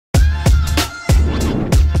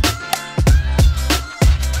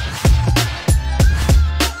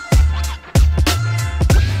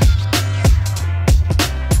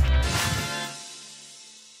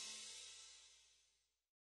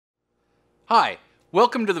Hi,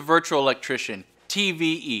 welcome to the Virtual Electrician,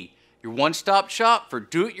 TVE, your one-stop shop for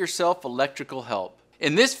do-it-yourself electrical help.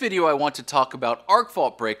 In this video I want to talk about arc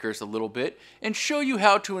fault breakers a little bit and show you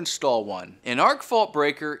how to install one. An arc fault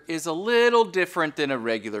breaker is a little different than a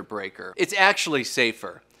regular breaker. It's actually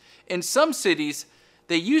safer. In some cities,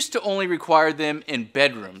 they used to only require them in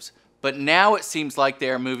bedrooms, but now it seems like they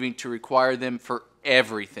are moving to require them for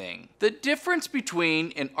everything. The difference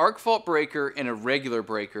between an arc fault breaker and a regular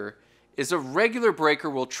breaker is a regular breaker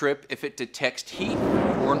will trip if it detects heat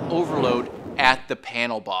or an overload at the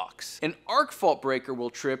panel box. An arc fault breaker will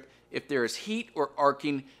trip if there is heat or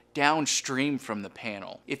arcing downstream from the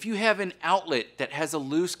panel. If you have an outlet that has a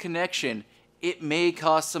loose connection, it may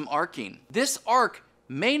cause some arcing. This arc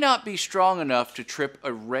may not be strong enough to trip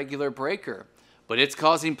a regular breaker, but it's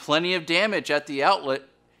causing plenty of damage at the outlet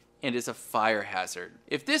and is a fire hazard.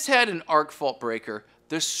 If this had an arc fault breaker,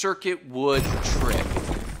 the circuit would trip.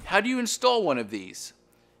 How do you install one of these?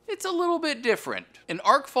 It's a little bit different. An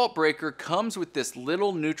arc fault breaker comes with this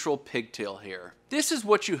little neutral pigtail here. This is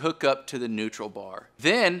what you hook up to the neutral bar.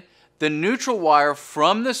 Then the neutral wire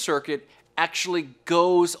from the circuit actually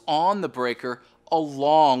goes on the breaker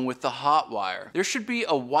along with the hot wire. There should be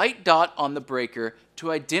a white dot on the breaker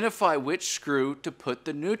to identify which screw to put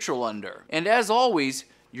the neutral under. And as always,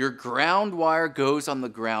 your ground wire goes on the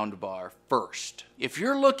ground bar first. If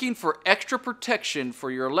you're looking for extra protection for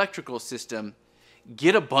your electrical system,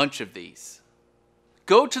 get a bunch of these.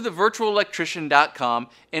 Go to thevirtualelectrician.com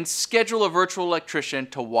and schedule a virtual electrician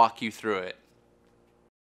to walk you through it.